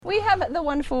have the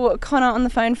wonderful Connor on the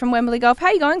phone from Wembley Golf. How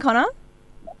are you going, Connor?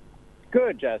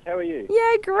 Good, Jas. How are you?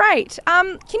 Yeah, great.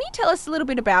 Can you tell us a little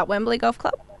bit about Wembley Golf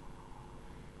Club?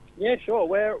 Yeah, sure.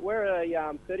 We're a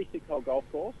 36-hole golf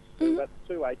course. We've got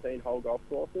two 18-hole golf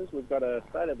courses. We've got a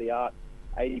state-of-the-art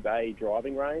 80-bay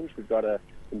driving range. We've got a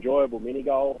enjoyable mini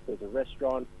golf. There's a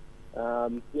restaurant.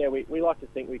 We like to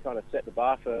think we kind of set the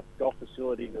bar for golf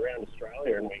facilities around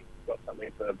Australia, and we've got something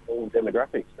for all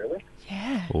demographics, really.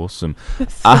 Yeah. Awesome.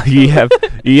 You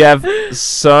have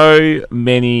so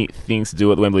many things to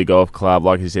do at the Wembley Golf Club,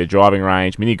 like you said, driving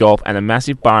range, mini golf, and a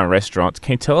massive bar and restaurant.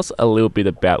 Can you tell us a little bit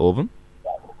about all of them?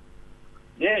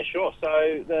 Yeah, sure.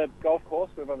 So the golf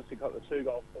course, we've obviously got the two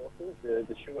golf courses,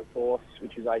 the Stewart course,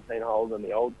 which is 18 holes, and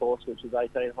the old course, which is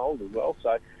 18 holes as well.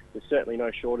 So there's certainly no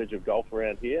shortage of golf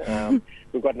around here.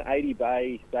 We've got an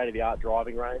 80-bay state-of-the-art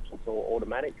driving range. It's all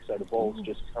automatic, so the balls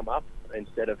just come up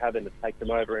instead of having to take them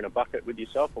over in a bucket with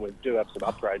yourself. And we do have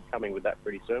some upgrades coming with that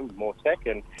pretty soon, with more tech.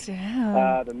 And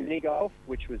the mini golf,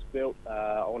 which was built,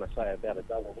 I want to say, about a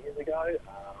dozen years ago.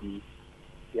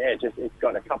 It's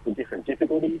got a couple of different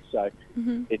difficulties, so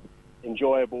it's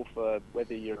enjoyable for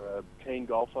whether you're a keen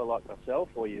golfer like myself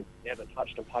or you've never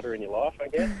touched a putter in your life, I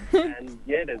guess. And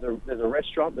there's a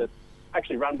restaurant that's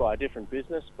actually run by a different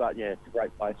business, but it's a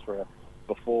great place for a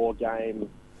before-game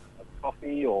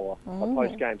coffee or a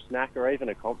post-game snack or even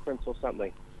a conference or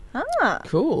something.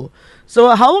 Cool.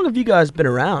 So how long have you guys been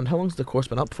around? How long's the course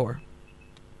been up for?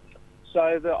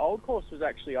 So the old course was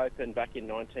actually opened back in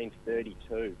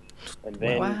 1932, and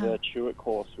then the Stewart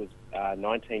course was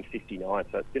 1959,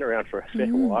 so it's been around for a fair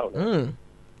while now.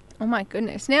 Oh my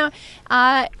goodness. Now,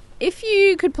 if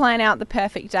you could plan out the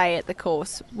perfect day at the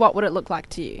course, what would it look like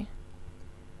to you?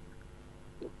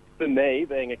 For me,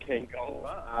 being a keen golfer,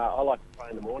 I like to play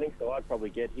in the morning, so I'd probably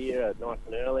get here nice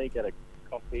and early, get a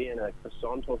coffee and a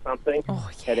croissant or something,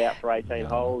 head out for 18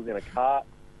 holes in a cart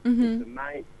with some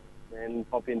mates, and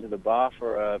pop into the bar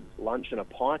for a lunch and a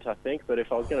pint, I think. But if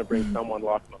I was going to bring someone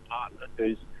like my partner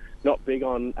who's not big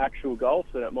on actual golf,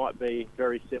 then it might be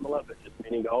very similar, but just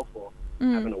mini golf or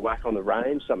having a whack on the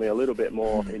range, something a little bit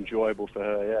more enjoyable for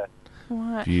her,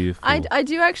 Right. Beautiful. I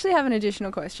do actually have an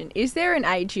additional question. Is there an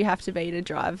age you have to be to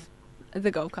drive the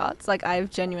golf carts? Like, I've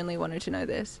genuinely wanted to know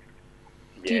this.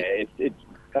 It's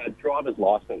a driver's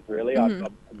license, really. I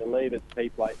believe it's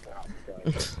P-plate now.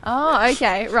 So. Oh,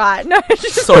 okay, right. No,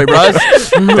 Sorry,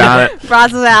 Bryce. Darn it.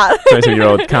 Bryce is out.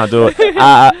 22-year-old can't do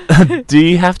it. Do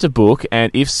you have to book?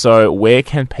 And if so, where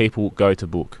can people go to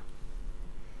book?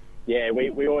 Yeah,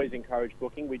 we always encourage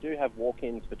booking. We do have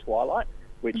walk-ins for Twilight,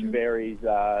 which varies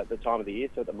the time of the year.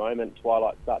 So at the moment,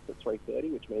 Twilight starts at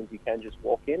 3:30, which means you can just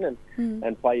walk in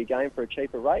and play your game for a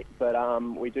cheaper rate. But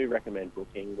we do recommend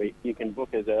booking. You can book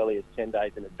as early as 10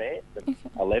 days in advance, and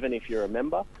 11 if you're a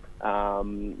member.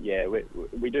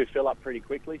 We do fill up pretty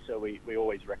quickly, so we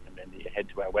always recommend that you head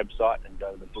to our website and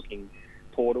go to the booking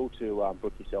portal to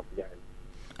book yourself a game.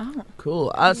 Oh,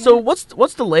 cool. So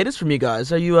what's the latest from you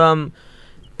guys? Are you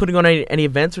putting on any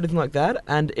events or anything like that?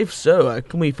 And if so,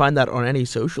 can we find that on any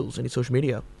social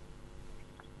media?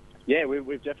 Yeah,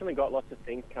 we've definitely got lots of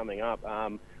things coming up.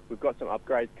 We've got some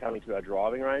upgrades coming to our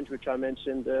driving range, which I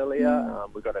mentioned earlier.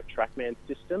 We've got a TrackMan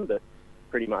system that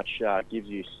pretty much gives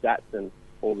you stats and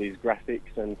all these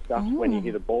graphics and stuff when you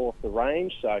hit a ball off the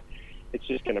range. So it's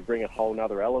just going to bring a whole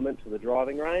nother element to the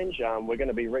driving range. We're going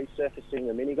to be resurfacing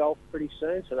the mini golf pretty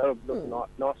soon, so that'll look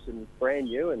nice and brand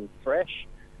new and fresh.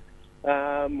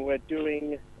 We're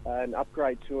doing an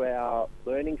upgrade to our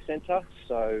learning centre,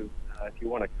 so if you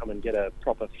want to come and get a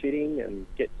proper fitting and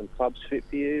get some clubs fit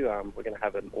for you, we're going to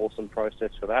have an awesome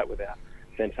process for that with our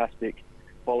fantastic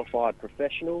qualified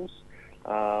professionals.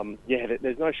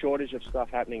 There's no shortage of stuff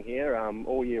happening here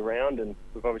all year round, and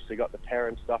we've obviously got the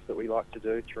parent stuff that we like to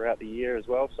do throughout the year as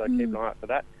well, so keep an eye out for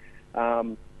that.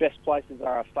 Best places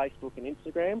are our Facebook and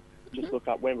Instagram. Just look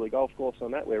up Wembley Golf Course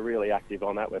on that. We're really active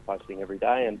on that. We're posting every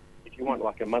day, and if you want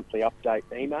like a monthly update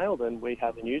email, then we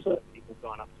have a newsletter you can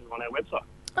sign up to on our website.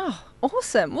 Oh,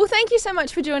 awesome. Well, thank you so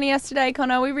much for joining us today,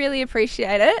 Connor. We really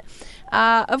appreciate it.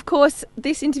 Of course,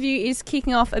 this interview is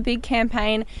kicking off a big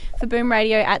campaign for Boom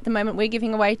Radio at the moment. We're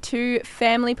giving away 2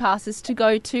 family passes to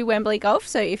go to Wembley Golf.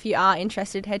 So if you are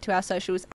interested, head to our socials